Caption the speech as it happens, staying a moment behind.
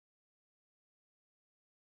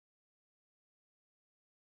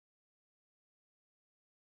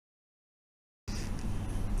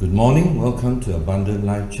Good morning, welcome to Abundant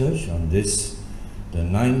Life Church on this, the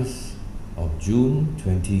 9th of June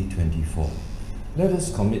 2024. Let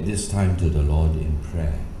us commit this time to the Lord in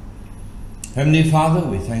prayer. Heavenly Father,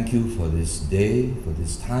 we thank you for this day, for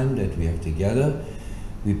this time that we have together.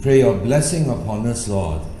 We pray your blessing upon us,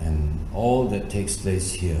 Lord, and all that takes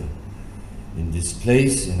place here, in this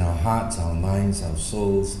place, in our hearts, our minds, our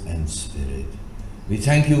souls, and spirit. We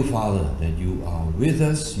thank you, Father, that you are with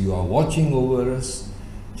us, you are watching over us,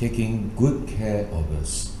 taking good care of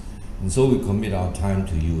us. And so we commit our time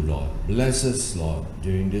to you, Lord. Bless us, Lord,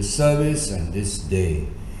 during this service and this day.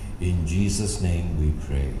 In Jesus' name we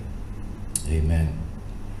pray. Amen.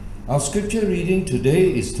 Our scripture reading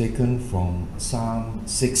today is taken from Psalm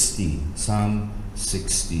 60. Psalm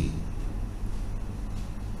 60.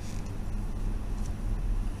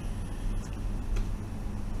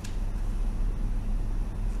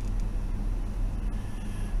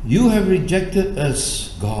 You have rejected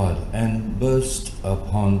us, God, and burst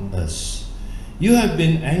upon us. You have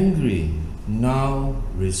been angry, now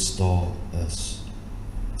restore us.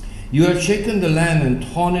 You have shaken the land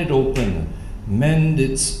and torn it open, mend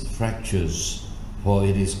its fractures, for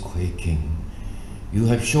it is quaking. You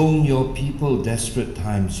have shown your people desperate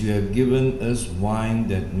times. You have given us wine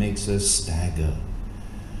that makes us stagger.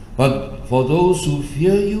 But for those who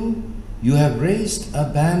fear you, you have raised a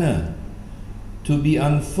banner to be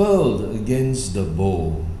unfurled against the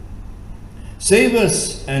bow. Save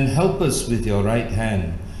us and help us with your right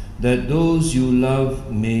hand, that those you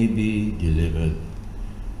love may be delivered.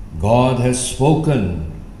 God has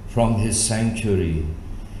spoken from his sanctuary.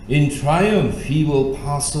 In triumph he will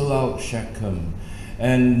parcel out Shechem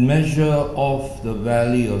and measure off the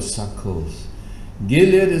valley of Succoth.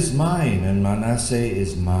 Gilead is mine and Manasseh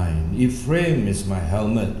is mine. Ephraim is my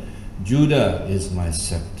helmet. Judah is my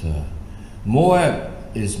scepter. Moab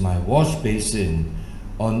is my wash basin.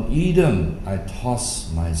 On Edom I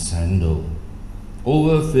toss my sandal.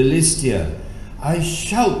 Over Philistia I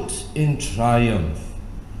shout in triumph.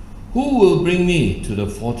 Who will bring me to the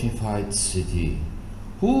fortified city?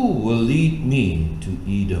 Who will lead me to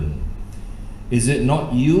Edom? Is it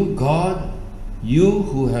not you, God, you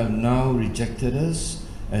who have now rejected us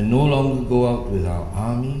and no longer go out with our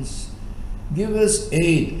armies? Give us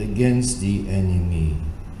aid against the enemy.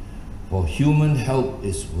 For human help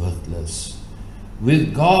is worthless.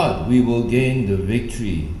 With God we will gain the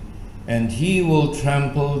victory, and he will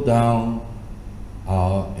trample down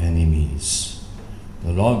our enemies.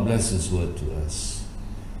 The Lord bless his word to us.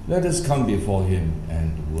 Let us come before him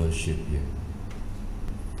and worship him.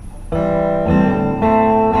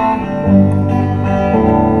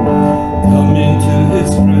 Come into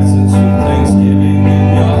his presence with thanksgiving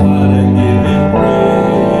in your heart and give him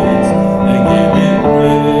praise, and give him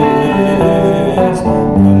praise.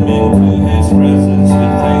 Come into his presence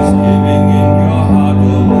with thanksgiving in your heart.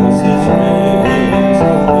 We'll worship his praise.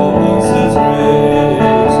 We'll worship his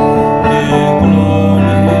praise. Give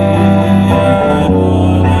glory and honor and power unto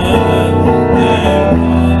him.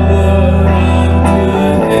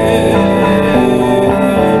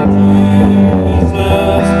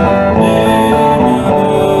 Jesus, name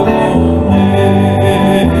above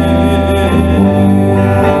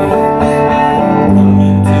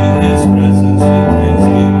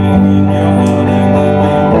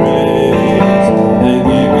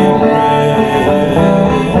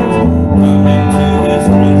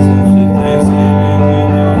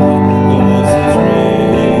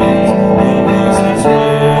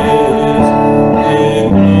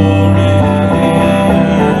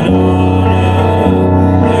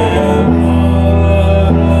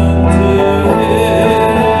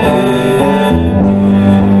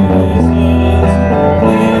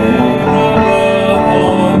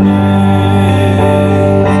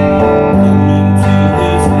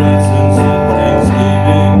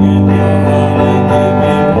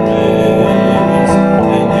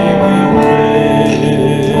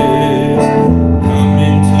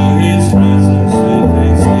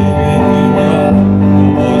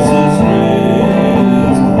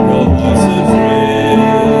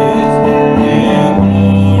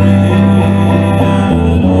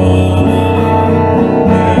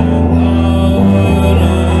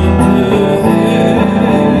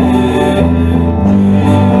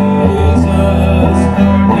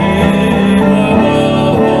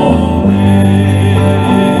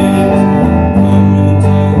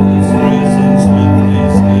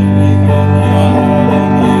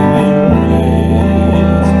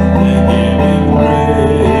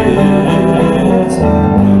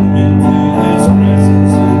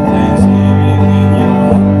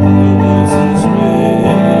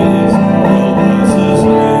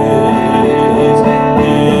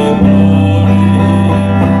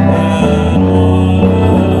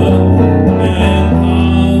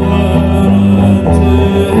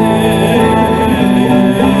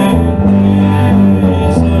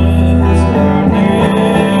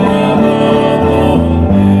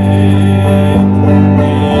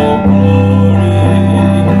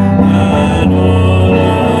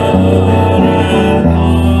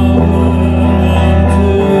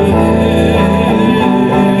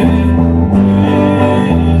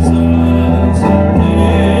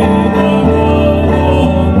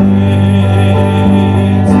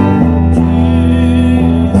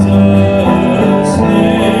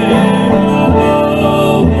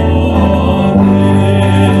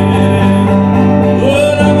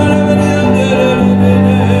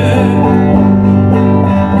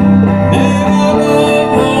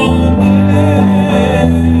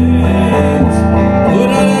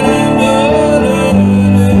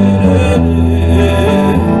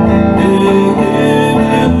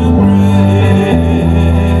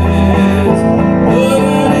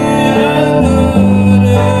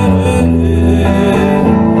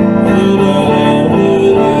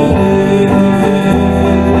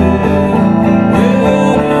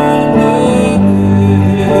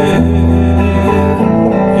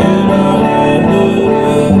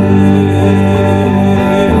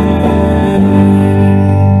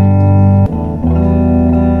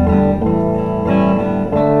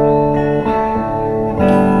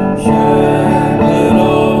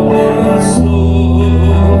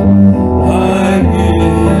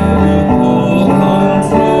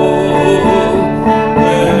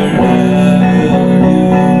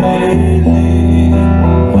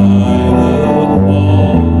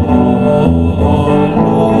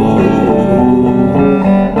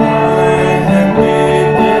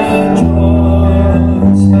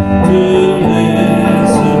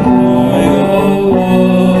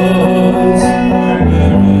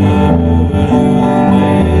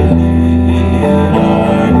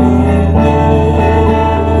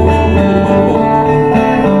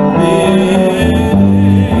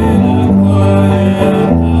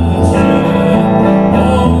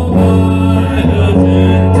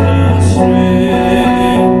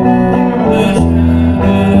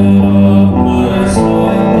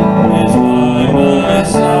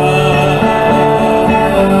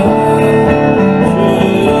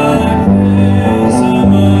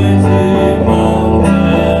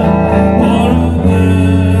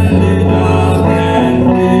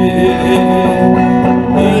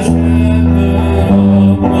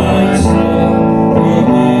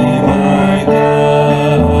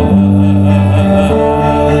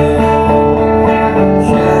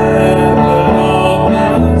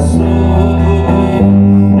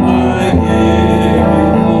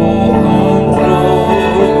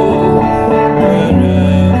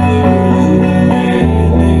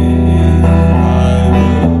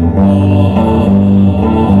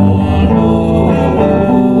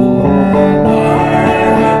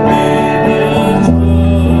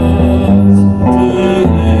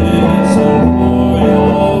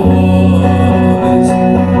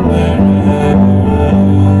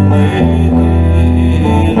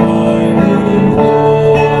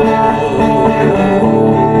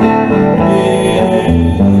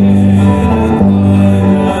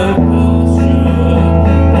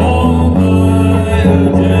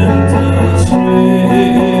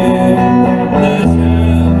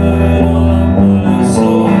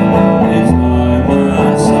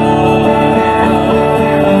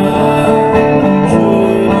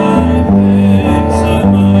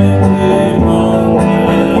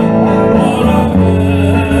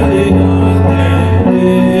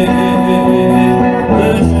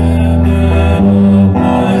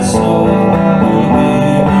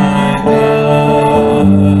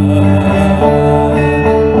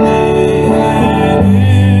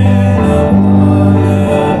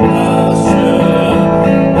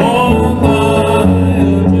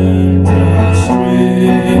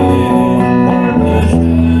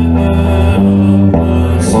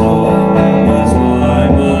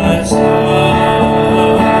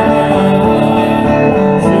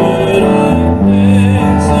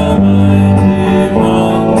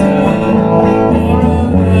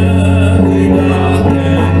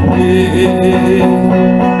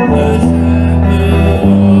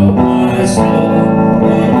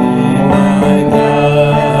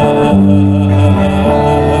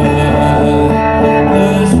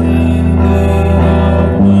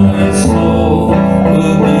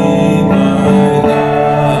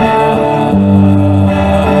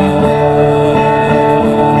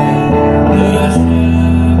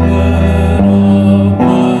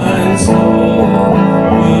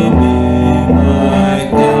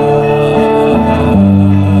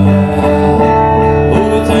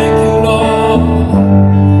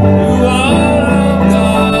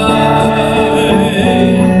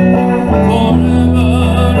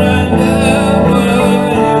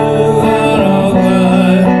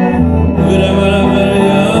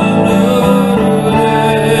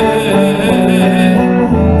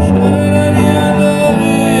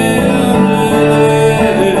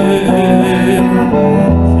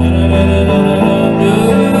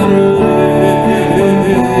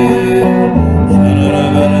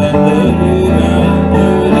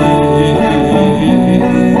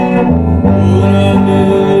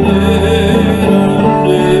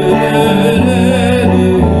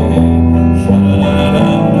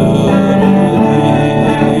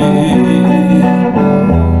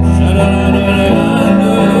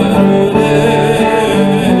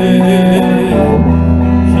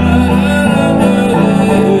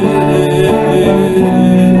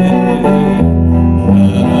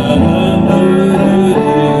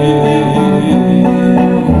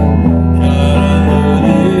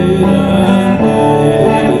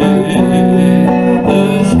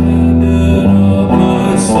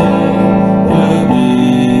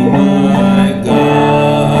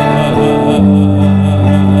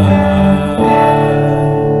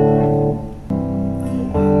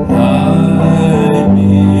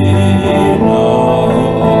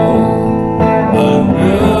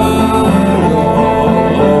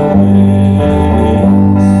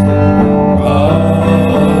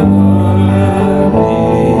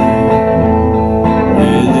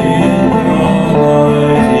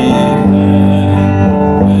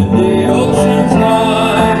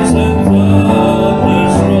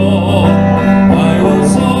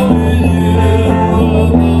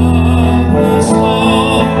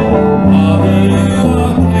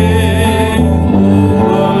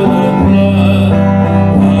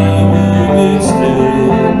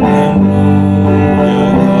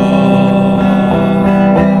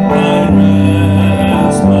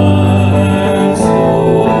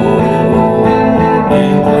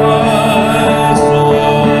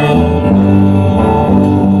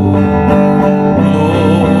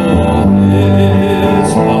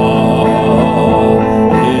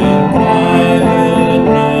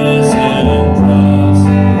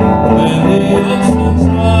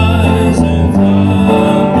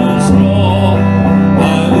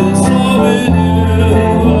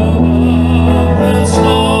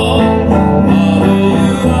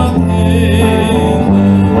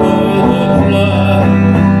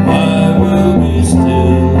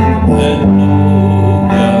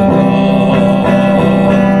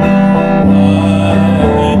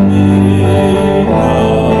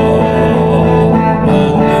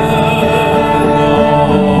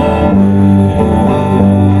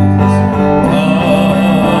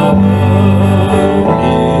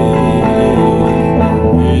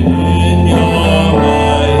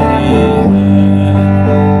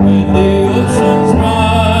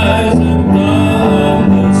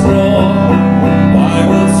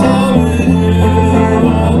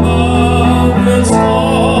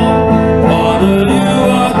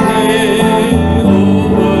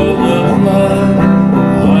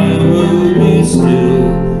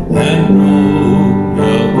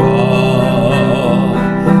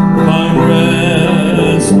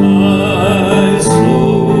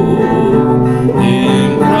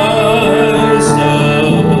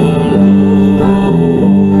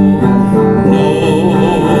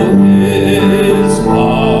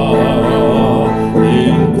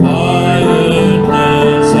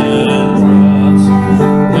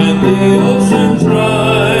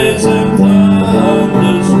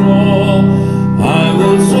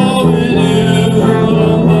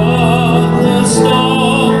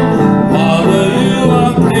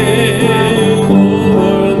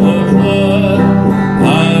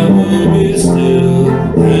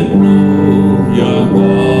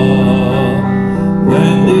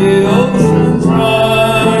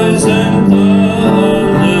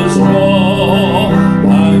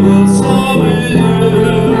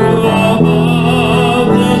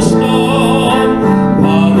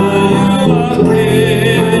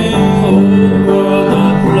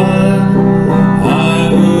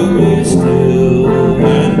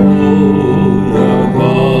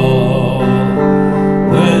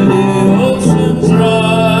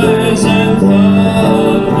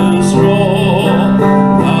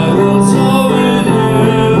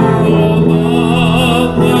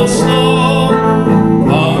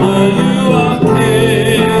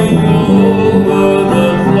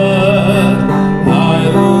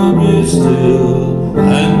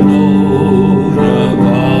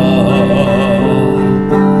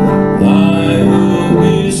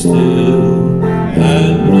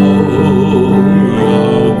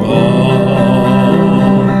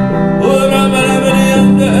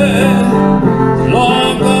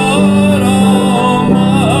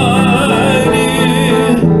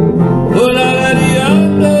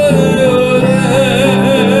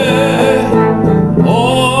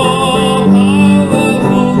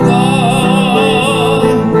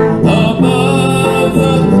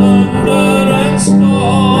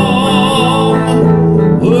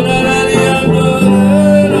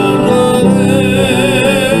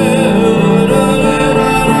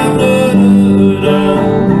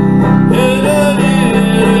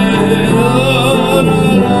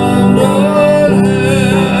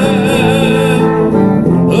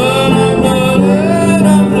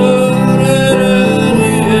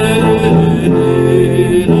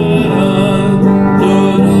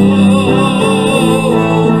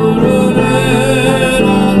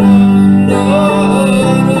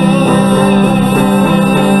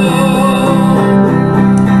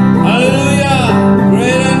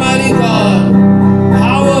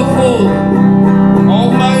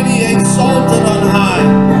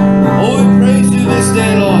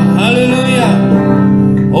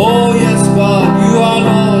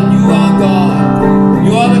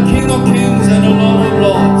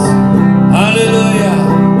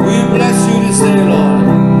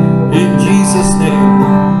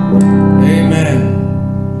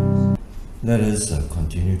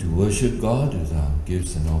worship God with our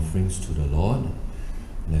gifts and offerings to the Lord.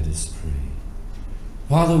 Let us pray.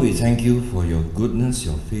 Father, we thank you for your goodness,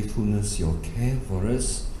 your faithfulness, your care for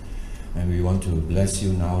us. And we want to bless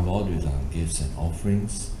you now, Lord, with our gifts and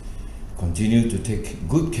offerings. Continue to take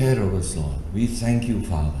good care of us, Lord. We thank you,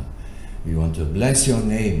 Father. We want to bless your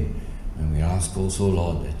name. And we ask also,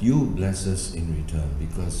 Lord, that you bless us in return,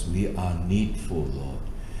 because we are needful, Lord.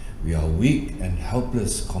 We are weak and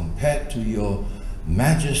helpless compared to your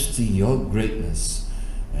majesty, your greatness,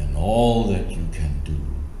 and all that you can do.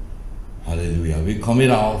 Hallelujah. We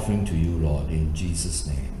commit our offering to you, Lord, in Jesus'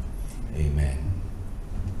 name. Amen.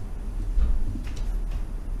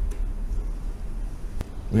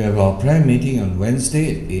 We have our prayer meeting on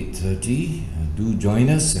Wednesday at 8:30. Do join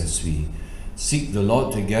us as we seek the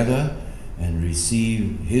Lord together and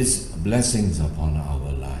receive His blessings upon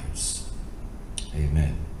our lives.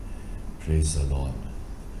 Amen. Praise the Lord.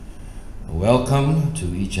 Welcome to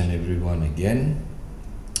each and every one again.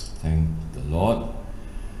 Thank the Lord.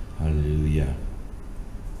 Hallelujah.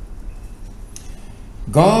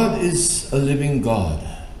 God is a living God,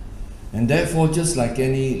 and therefore, just like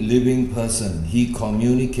any living person, He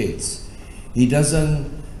communicates. He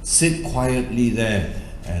doesn't sit quietly there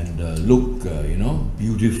and look,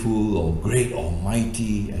 beautiful or great or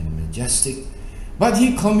mighty and majestic, but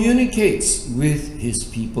He communicates with His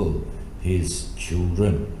people, His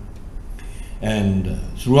children. And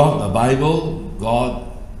throughout the Bible, God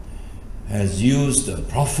has used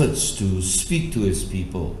prophets to speak to His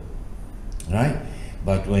people, right?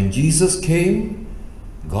 But when Jesus came,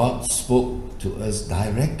 God spoke to us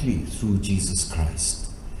directly through Jesus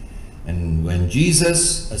Christ. And when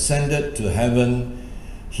Jesus ascended to heaven,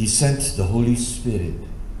 He sent the Holy Spirit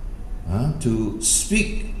to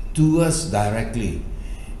speak to us directly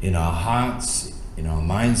in our hearts, in our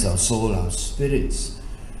minds, our soul, our spirits.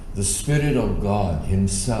 The Spirit of God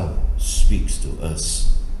Himself speaks to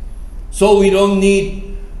us. So we don't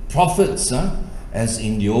need prophets as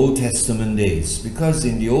in the Old Testament days, because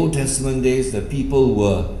in the Old Testament days the people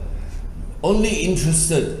were only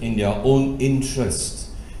interested in their own interests.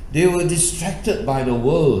 They were distracted by the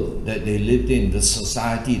world that they lived in, the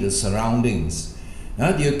society, the surroundings,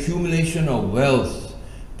 the accumulation of wealth,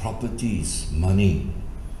 properties, money.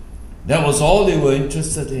 That was all they were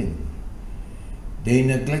interested in. They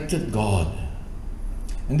neglected God.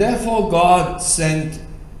 And therefore God sent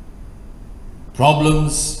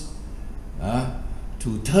problems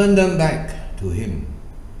to turn them back to Him.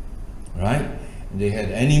 Right? And they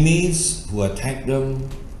had enemies who attacked them.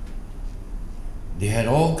 They had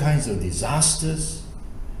all kinds of disasters.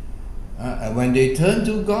 And when they turned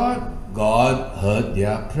to God, God heard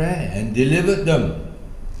their prayer and delivered them.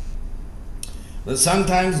 But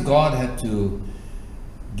sometimes God had to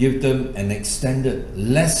give them an extended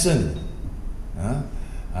lesson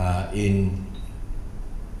in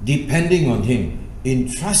depending on Him, in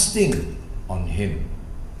trusting on Him.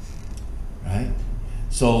 Right?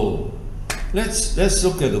 So let's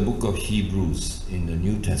look at the book of Hebrews in the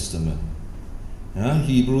New Testament.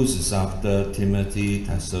 Hebrews is after Timothy,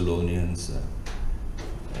 Thessalonians,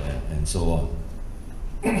 and so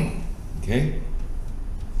on. Okay?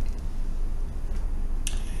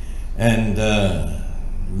 And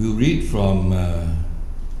we'll read from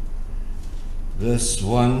verse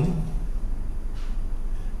 1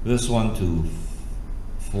 to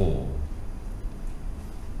 4.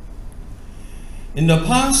 In the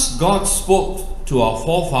past, God spoke to our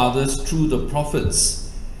forefathers through the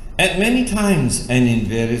prophets at many times and in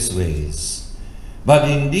various ways. But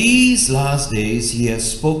in these last days, He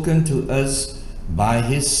has spoken to us by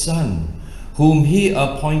His Son, whom He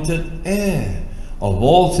appointed heir of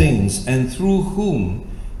all things, and through whom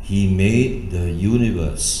He made the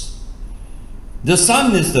universe. The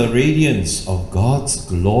Son is the radiance of God's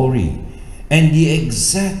glory and the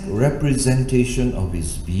exact representation of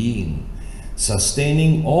His being,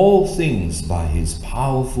 sustaining all things by His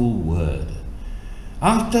powerful word.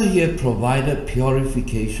 After He had provided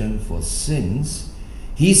purification for sins,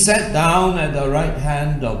 He sat down at the right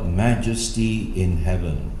hand of Majesty in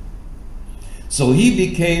heaven. So He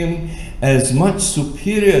became as much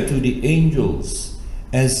superior to the angels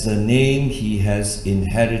as the name He has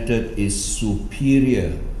inherited is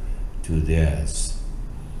superior to theirs.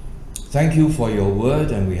 Thank you for your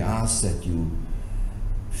word, and we ask that you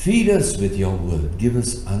feed us with your word. Give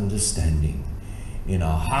us understanding in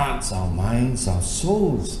our hearts, our minds, our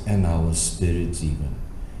souls, and our spirits even.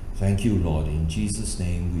 Thank you, Lord. In Jesus'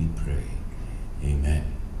 name we pray. Amen.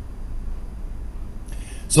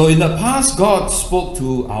 So in the past, God spoke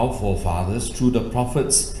to our forefathers through the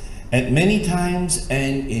prophets at many times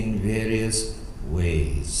and in various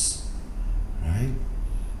ways. Right?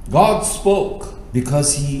 God spoke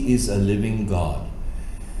because He is a living God.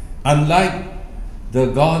 Unlike the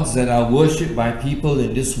gods that are worshipped by people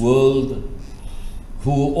in this world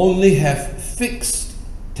who only have fixed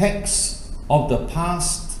texts of the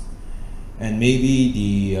past and maybe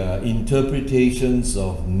the interpretations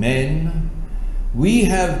of men, we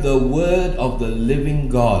have the word of the living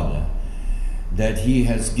God that He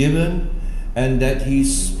has given and that He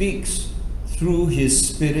speaks through His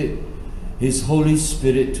Spirit, His Holy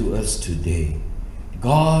Spirit, to us today.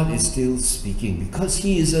 God is still speaking because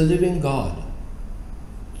He is a living God.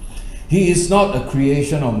 He is not a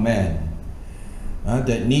creation of man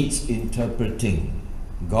that needs interpreting.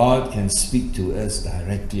 God can speak to us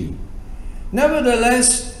directly.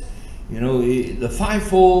 Nevertheless, the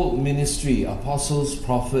fivefold ministry, apostles,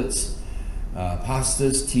 prophets,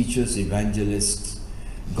 pastors, teachers, evangelists,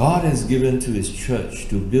 God has given to His church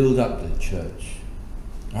to build up the church.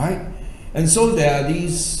 Right? And so there are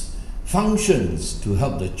these functions to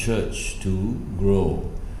help the church to grow.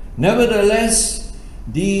 Nevertheless,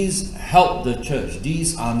 these help the church.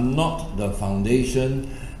 These are not the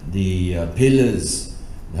foundation, the pillars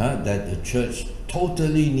that the church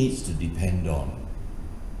totally needs to depend on.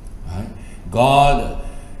 Right? God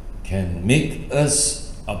can make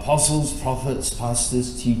us apostles, prophets,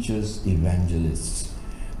 pastors, teachers, evangelists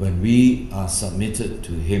when we are submitted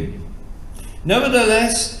to Him.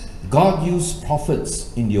 Nevertheless, God used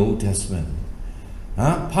prophets in the Old Testament,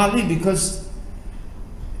 partly because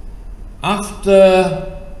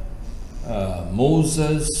after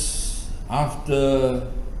Moses, after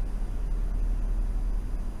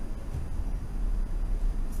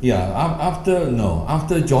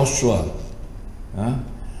Joshua,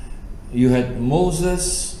 you had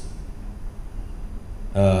Moses,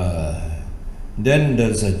 then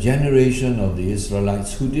there's a generation of the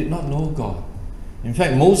Israelites who did not know God. In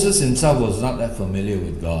fact, Moses himself was not that familiar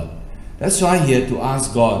with God. That's why he had to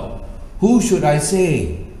ask God, who should I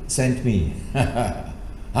say sent me?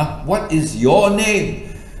 What is your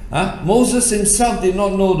name? Moses himself did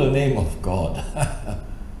not know the name of God.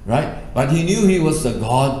 Right? But he knew He was the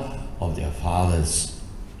God of their fathers.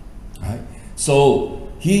 Right? So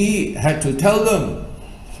he had to tell them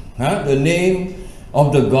the name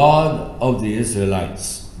of the God of the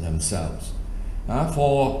Israelites themselves.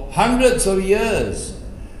 For hundreds of years,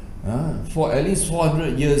 for at least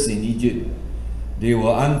 400 years in Egypt, they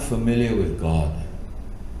were unfamiliar with God.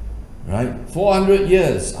 Right? 400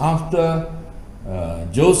 years after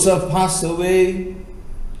Joseph passed away,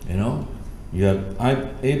 you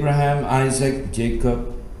have Abraham, Isaac,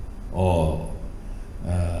 Jacob, or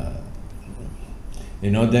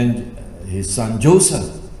then his son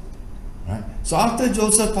Joseph. Right? So after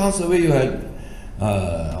Joseph passed away, you had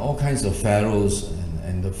all kinds of pharaohs,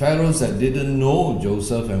 and the pharaohs that didn't know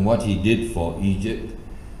Joseph and what he did for Egypt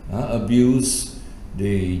abused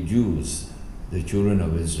the Jews, the children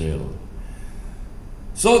of Israel.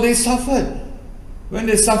 So they suffered. When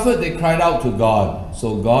they suffered, they cried out to God.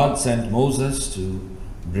 So God sent Moses to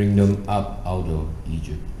bring them up out of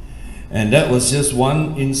Egypt. And that was just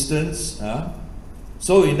one instance.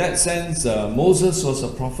 So in that sense, Moses was a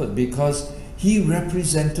prophet because he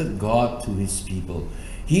represented God to his people.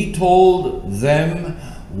 He told them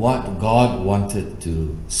what God wanted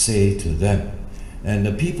to say to them. And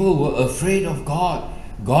the people were afraid of God.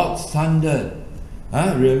 God thundered.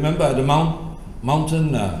 Remember at the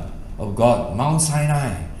mountain of God, Mount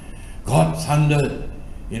Sinai, God thundered.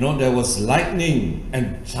 There was lightning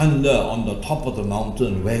and thunder on the top of the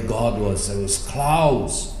mountain where God was. There was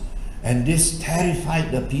clouds, and this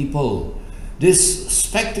terrified the people. This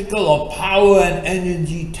spectacle of power and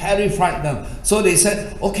energy terrified them. So they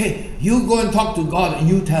said, okay, you go and talk to God and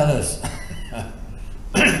you tell us.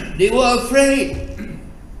 They were afraid,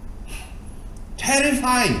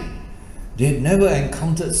 terrified. They'd never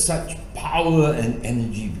encountered such power and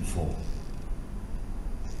energy before.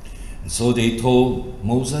 And so they told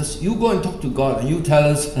Moses, you go and talk to God and you tell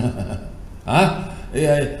us,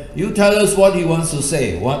 you tell us what He wants to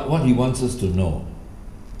say, what He wants us to know.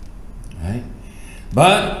 Right?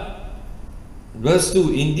 But, verse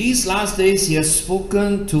 2, in these last days He has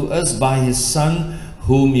spoken to us by His Son,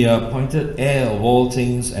 whom He appointed heir of all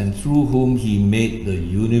things, and through whom He made the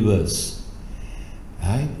universe.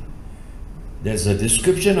 Right? There's a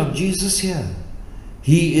description of Jesus here.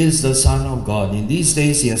 He is the Son of God. In these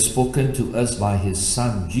days He has spoken to us by His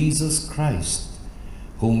Son, Jesus Christ,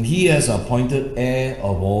 whom He has appointed heir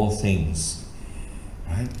of all things.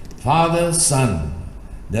 Right? Father, Son.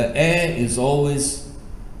 The heir is always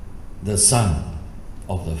the son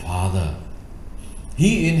of the Father.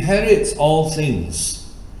 He inherits all things,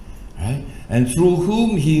 right? And through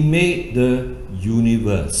whom He made the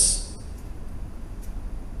universe.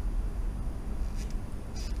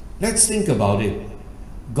 Let's think about it.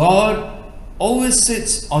 God always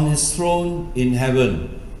sits on his throne in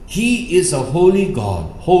heaven. He is a holy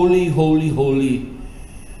God. Holy, holy, holy.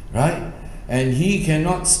 Right? And he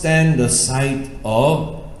cannot stand the sight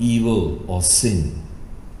of evil or sin.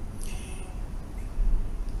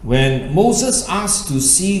 When Moses asked to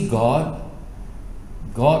see God,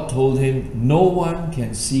 God told him, no one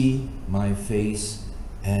can see my face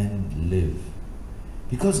and live.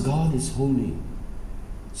 Because God is holy.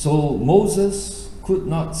 So Moses could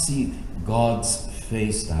not see God's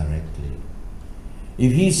face directly.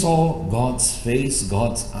 If he saw God's face,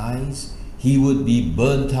 God's eyes, he would be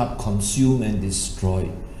burnt up, consumed and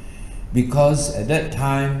destroyed. Because at that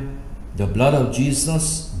time, the blood of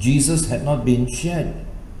Jesus had not been shed.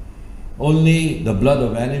 Only the blood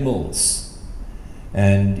of animals.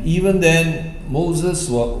 And even then, Moses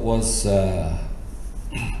was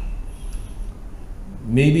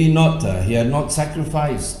maybe not, he had not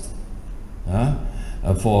sacrificed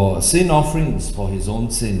for sin offerings for his own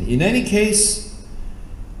sin. In any case,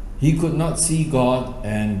 he could not see God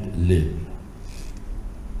and live.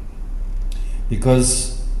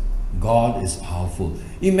 Because God is powerful.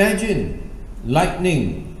 Imagine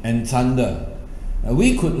lightning and thunder.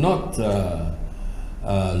 We could not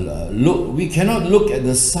we cannot look at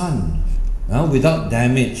the sun without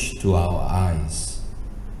damage to our eyes.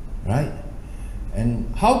 Right?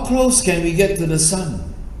 And how close can we get to the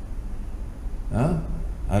sun?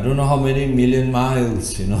 I don't know how many million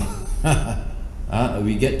miles,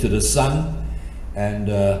 we get to the sun, and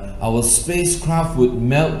our spacecraft would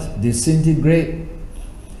melt, disintegrate.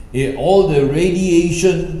 All the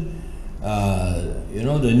radiation,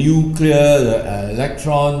 the nuclear, the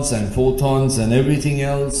electrons and photons and everything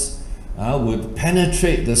else would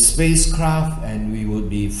penetrate the spacecraft, and we would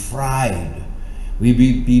be fried. We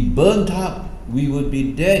would be burnt up. We would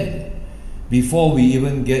be dead before we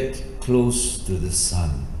even get close to the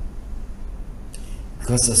sun.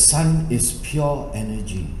 Because the sun is pure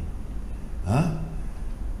energy.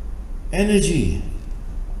 Energy.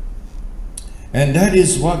 And that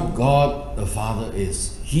is what God the Father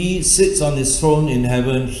is. He sits on his throne in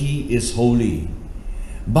heaven. He is holy.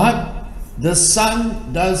 But the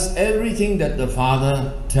Son does everything that the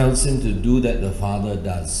Father tells him to do, that the Father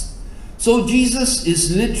does. So Jesus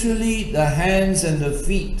is literally the hands and the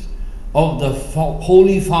feet of the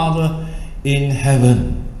Holy Father in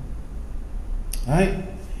heaven. Right?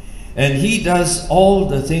 And he does all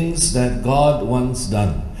the things that God wants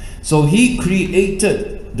done. So he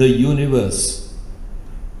created the universe.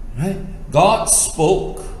 Right? God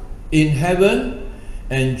spoke in heaven,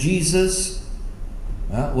 and Jesus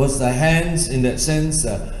was the hands, in that sense,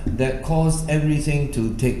 that caused everything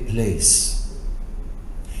to take place.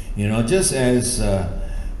 Just as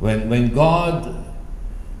when God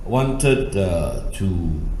wanted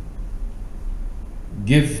to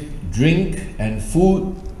give drink and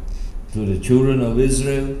food to the children of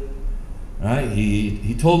Israel, right?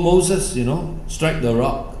 He told Moses, strike the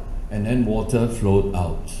rock, and then water flowed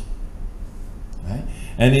out. Right?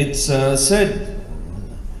 And it's said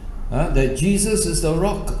that Jesus is the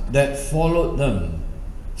rock that followed them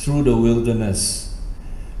through the wilderness.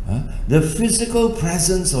 The physical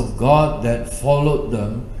presence of God that followed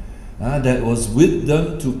them, that was with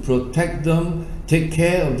them to protect them, take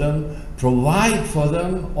care of them, provide for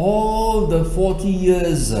them all the 40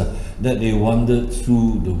 years that they wandered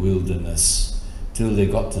through the wilderness till they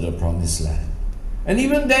got to the promised land. And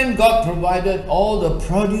even then, God provided all the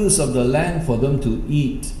produce of the land for them to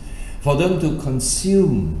eat, for them to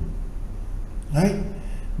consume. Right?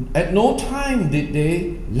 At no time did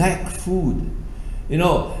they lack food.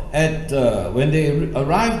 When they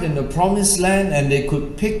arrived in the promised land and they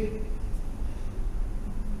could pick,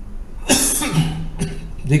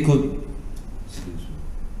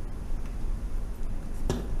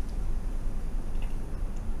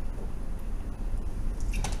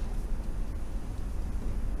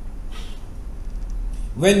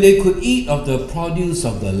 when they could eat of the produce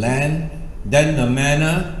of the land, then the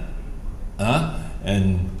manna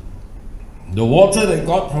and the water that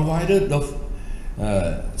God provided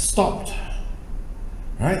stopped.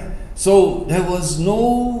 Right? So there was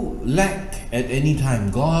no lack at any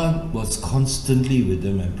time. God was constantly with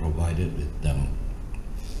them and provided with them.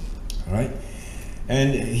 Right?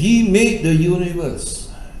 And he made the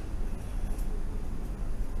universe.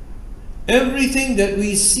 Everything that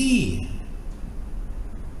we see,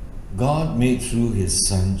 God made through his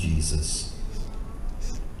Son Jesus.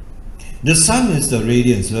 The Son is the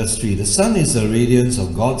radiance, verse 3. The Son is the radiance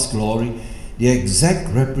of God's glory, the exact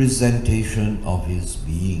representation of his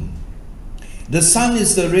being. The sun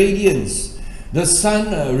is the radiance. The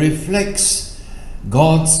sun reflects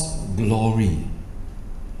God's glory.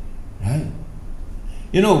 Right?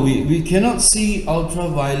 You know, we cannot see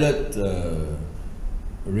ultraviolet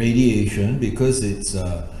radiation because it's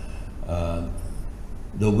the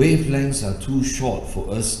wavelengths are too short for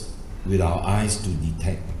us with our eyes to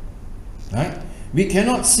detect. Right? We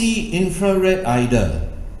cannot see infrared either.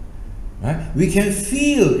 Right? We can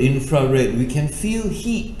feel infrared, we can feel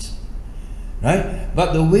heat. Right?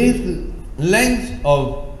 But the wavelength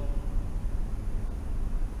of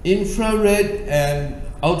infrared and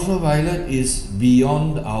ultraviolet is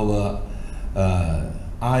beyond our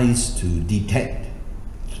eyes to detect.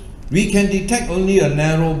 We can detect only a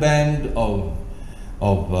narrow band of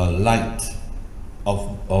light,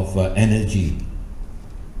 of energy.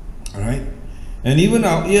 Alright? And even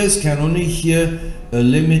our ears can only hear a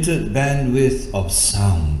limited bandwidth of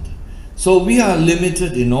sound. So we are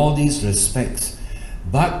limited in all these respects.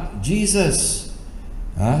 But Jesus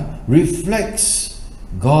reflects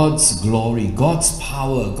God's glory, God's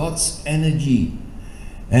power, God's energy.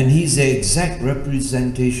 And He's the exact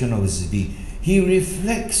representation of His being. He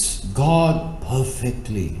reflects God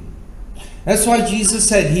perfectly. That's why Jesus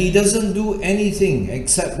said He doesn't do anything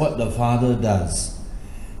except what the Father does.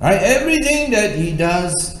 Right? Everything that He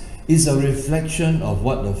does is a reflection of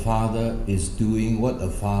what the Father is doing, what the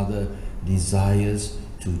Father desires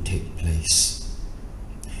to take place.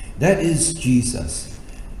 That is Jesus.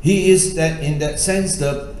 He is that, in that sense,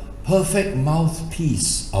 the perfect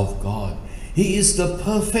mouthpiece of God. He is the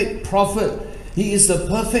perfect prophet. He is the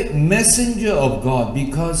perfect messenger of God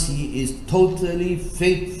because He is totally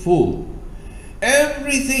faithful.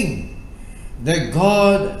 Everything that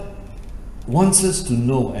God wants us to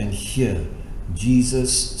know and hear,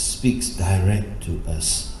 Jesus speaks direct to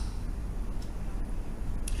us.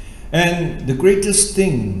 And the greatest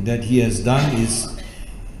thing that He has done is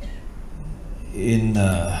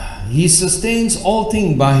He sustains all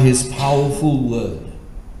things by His powerful word.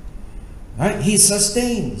 Right? He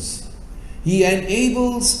sustains. He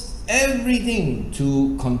enables everything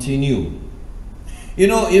to continue. You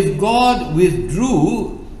know, if God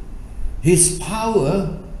withdrew His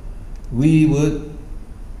power,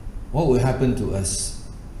 what would happen to us?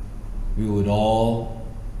 We would all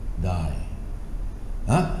die.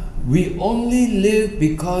 We only live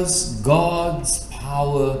because God's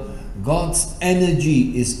power, God's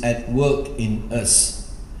energy is at work in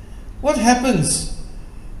us. What happens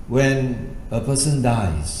when a person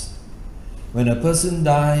dies? When a person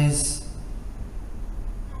dies,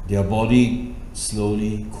 their body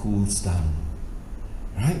slowly cools down.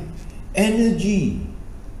 Right? Energy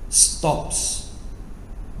stops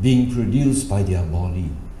being produced by their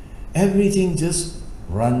body. Everything just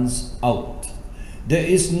runs out. There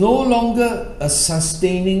is no longer a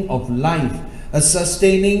sustaining of life, a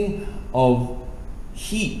sustaining of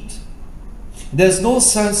heat. There's no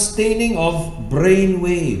sustaining of brain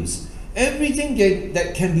waves. Everything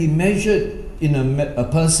that can be measured in a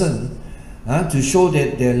person to show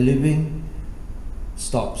that they're living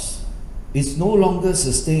stops. It's no longer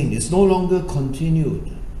sustained. It's no longer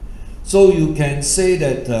continued. So you can say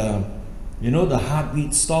that, the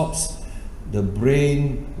heartbeat stops, the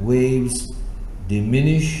brain waves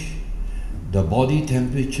diminish, the body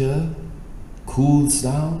temperature cools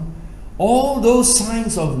down. All those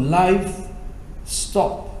signs of life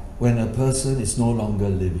stop when a person is no longer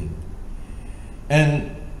living.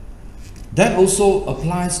 And that also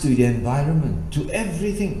applies to the environment, to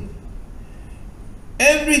everything.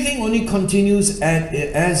 Everything only continues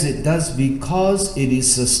as it does because it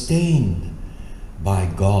is sustained by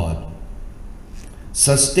God,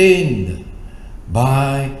 sustained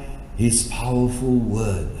by His powerful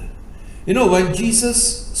word. You know, when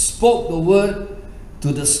Jesus spoke the word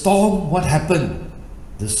to the storm, what happened?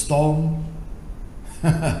 The storm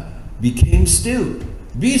became still.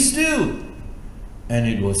 Be still. And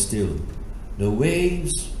it was still. The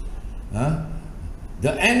waves,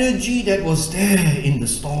 the energy that was there in the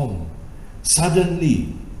storm,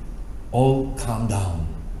 suddenly all calmed down.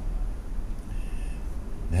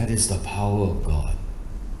 That is the power of God.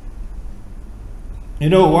 You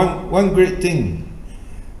know, one great thing,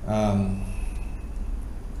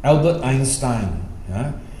 Albert Einstein,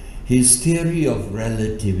 his theory of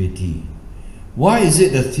relativity. Why is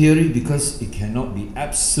it a theory? Because it cannot be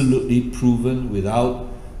absolutely proven without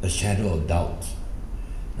a shadow of doubt.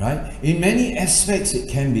 Right? In many aspects it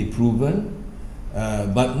can be proven,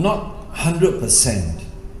 but not 100%.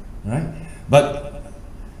 Right? But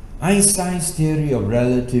Einstein's theory of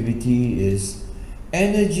relativity is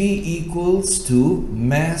energy equals to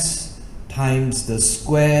mass times the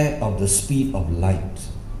square of the speed of light.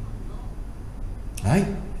 Right?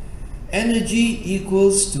 Energy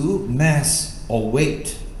equals to mass or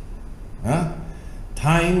weight,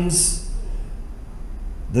 times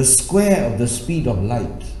the square of the speed of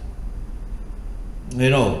light.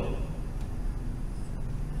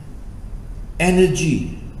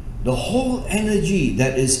 Energy, the whole energy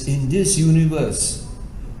that is in this universe,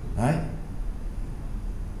 right,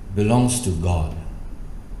 belongs to God.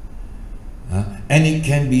 And it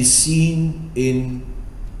can be seen in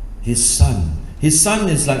His Son. His Son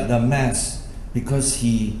is like the mass because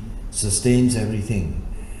He sustains everything.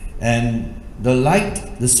 And the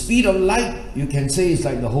light, the speed of light, you can say is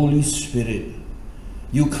like the Holy Spirit.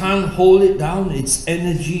 You can't hold it down. Its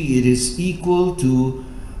energy, it is equal to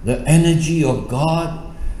the energy of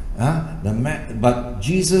God. But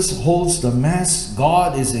Jesus holds the mass.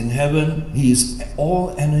 God is in heaven. He is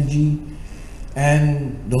all energy.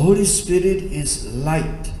 And the Holy Spirit is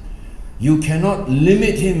light. You cannot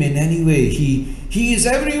limit Him in any way. He is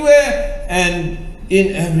everywhere and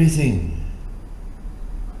in everything.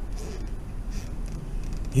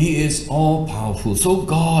 He is all powerful. So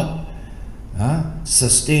God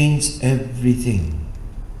sustains everything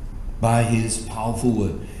by His powerful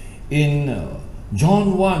word. In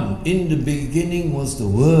John 1, in the beginning was the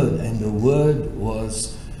Word, and the Word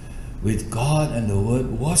was with God, and the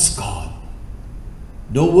Word was God.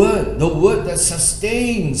 The word that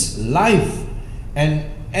sustains life and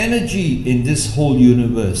energy in this whole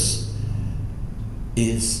universe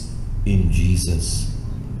is in Jesus,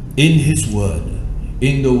 in His Word,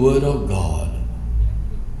 in the Word of God.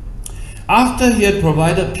 After He had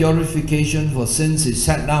provided purification for sins, He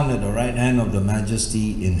sat down at the right hand of the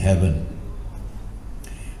Majesty in heaven.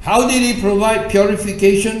 How did He provide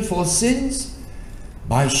purification for sins?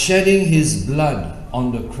 By shedding His blood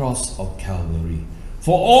on the cross of Calvary.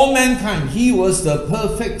 For all mankind, He was the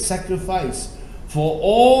perfect sacrifice for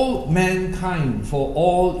all mankind, for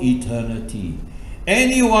all eternity.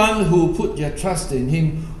 Anyone who put their trust in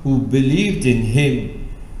Him, who believed in Him,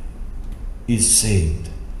 is saved.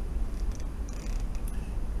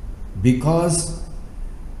 Because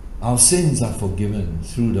our sins are forgiven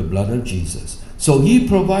through the blood of Jesus. So He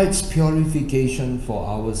provides purification for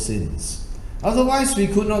our sins. Otherwise, we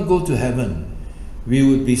could not go to heaven. We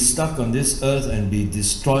would be stuck on this earth and be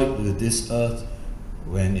destroyed with this earth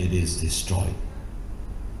when it is destroyed.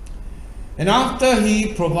 And after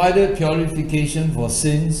He provided purification for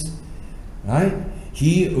sins, right,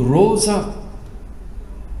 He rose up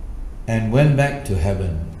and went back to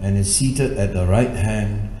heaven and is seated at the right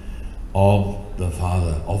hand of the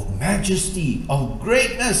Father, of majesty, of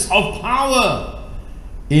greatness, of power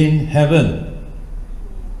in heaven.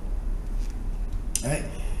 Right?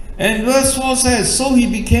 And verse 4 says, so He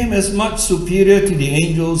became as much superior to the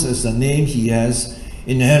angels as the name He has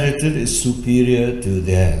inherited is superior to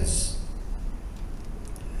theirs.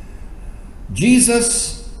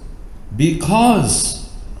 Jesus, because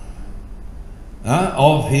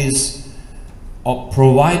of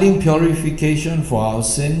providing purification for our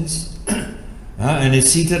sins, and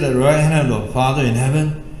is seated at the right hand of the Father in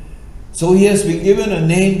heaven, so He has been given a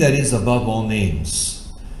name that is above all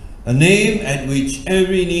names. A name at which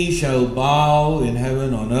every knee shall bow in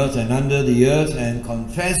heaven, on earth, and under the earth, and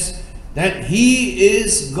confess that He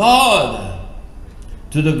is God,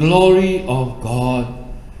 to the glory of God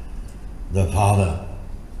the Father,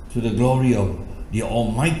 to the glory of the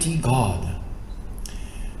Almighty God.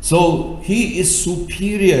 So He is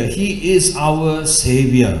superior. He is our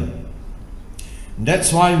Savior.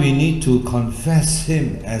 That's why we need to confess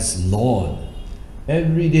Him as Lord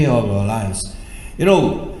every day of our lives.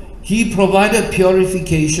 He provided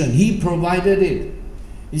purification. He provided it.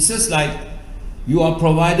 It's just like you are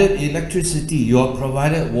provided electricity, you are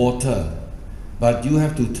provided water, but you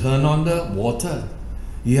have to turn on the water.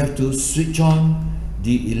 You have to switch on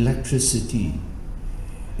the electricity.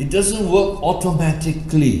 It doesn't work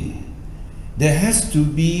automatically. There has to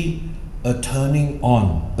be a turning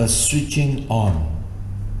on, a switching on.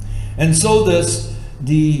 And so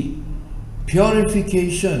the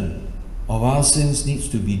purification of our sins needs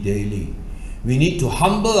to be daily. We need to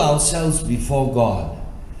humble ourselves before God.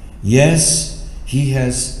 Yes, He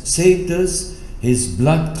has saved us. His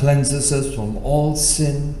blood cleanses us from all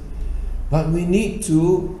sin. But we need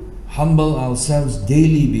to humble ourselves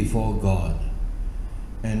daily before God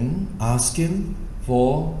and ask Him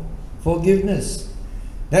for forgiveness.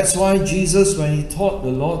 That's why Jesus, when He taught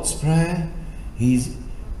the Lord's Prayer,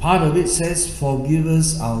 part of it says, forgive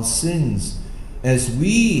us our sins, as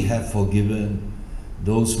we have forgiven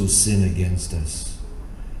those who sin against us.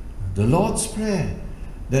 The Lord's Prayer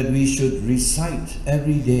that we should recite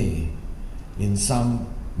every day in some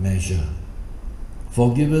measure.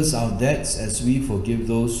 Forgive us our debts as we forgive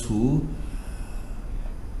those who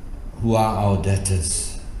are our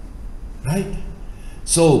debtors. Right?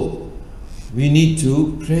 So, we need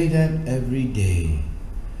to pray that every day.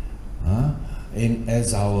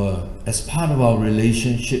 As part of our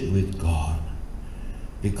relationship with God.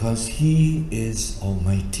 Because He is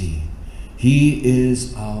Almighty. He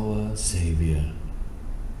is our Savior.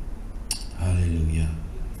 Hallelujah.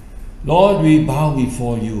 Lord, we bow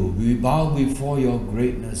before you. We bow before your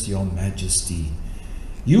greatness, your majesty.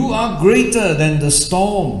 You are greater than the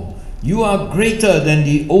storm. You are greater than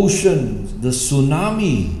the ocean, the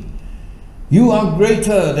tsunami. You are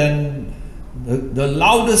greater than the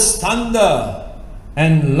loudest thunder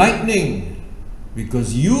and lightning,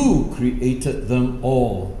 because you created them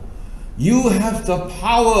all. You have the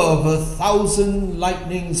power of 1,000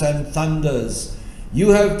 lightnings and thunders. You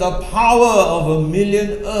have the power of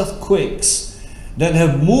 1,000,000 earthquakes that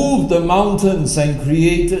have moved the mountains and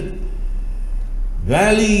created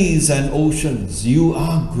valleys and oceans. You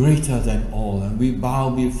are greater than all, and we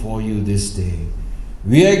bow before you this day.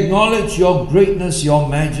 We acknowledge your greatness, your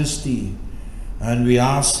majesty, and we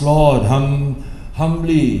ask, Lord,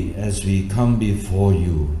 humbly as we come before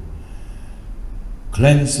you,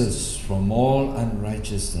 cleanse us from all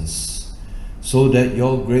unrighteousness, so that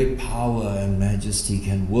your great power and majesty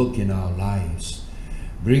can work in our lives.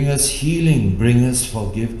 Bring us healing, bring us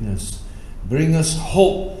forgiveness, bring us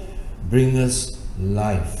hope, bring us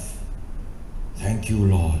life. Thank you,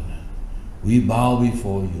 Lord. We bow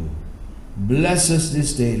before you. Bless us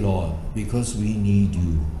this day, Lord, because we need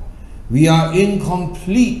you. We are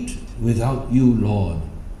incomplete without you, Lord.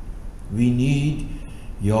 We need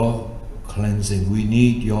your cleansing. We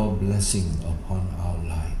need your blessing upon our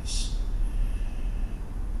lives.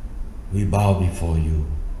 We bow before you.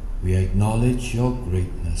 We acknowledge your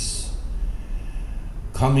greatness.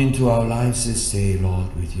 Come into our lives this day,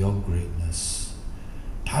 Lord, with your greatness.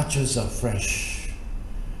 Touch us afresh.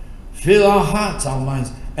 Fill our hearts, our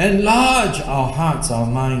minds. Enlarge our hearts, our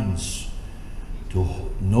minds to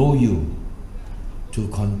know you, to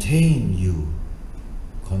contain you,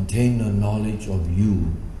 contain the knowledge of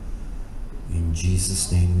you. In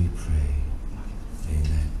Jesus' name we pray.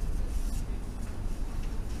 Amen.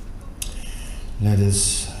 Let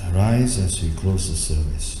us rise as we close the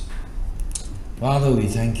service. Father, we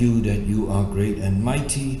thank you that you are great and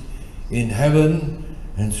mighty in heaven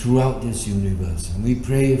and throughout this universe. And we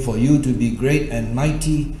pray for you to be great and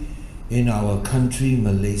mighty in our country,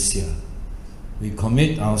 Malaysia. We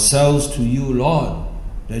commit ourselves to you, Lord,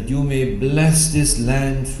 that you may bless this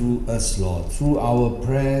land through us, Lord. Through our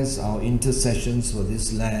prayers, our intercessions for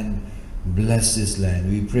this land, bless this land.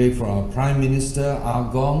 We pray for our Prime Minister,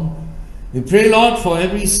 Agong. We pray, Lord, for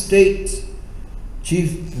every state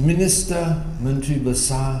Chief Minister, Menteri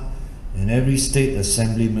Besar, and every state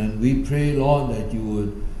assemblyman. We pray, Lord, that you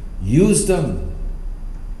would use them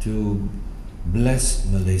to bless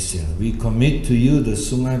Malaysia. We commit to you the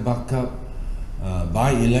Sungai Bakap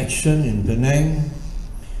by-election in Penang.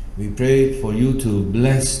 We pray for you to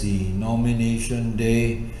bless the nomination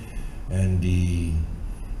day and the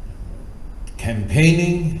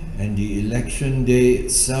campaigning and the election day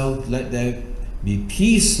itself. Let there be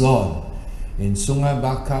peace, Lord, in Sungai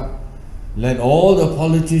Bakap. Let all the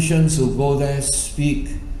politicians who go there speak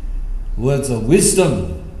words of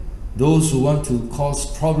wisdom. Those who want to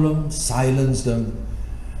cause problems, silence them.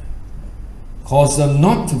 Cause them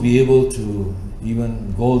not to be able to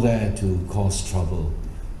even go there to cause trouble.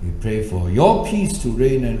 We pray for your peace to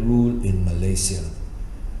reign and rule in Malaysia.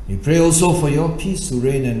 We pray also for your peace to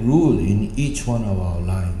reign and rule in each one of our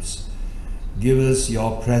lives. Give us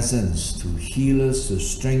your presence to heal us, to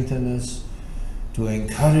strengthen us, to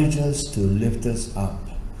encourage us, to lift us up.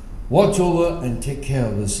 Watch over and take care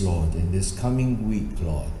of us, Lord, in this coming week,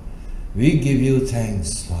 Lord. We give you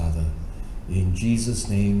thanks, Father. In Jesus'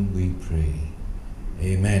 name we pray.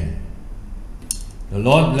 Amen. The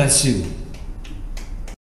Lord bless you.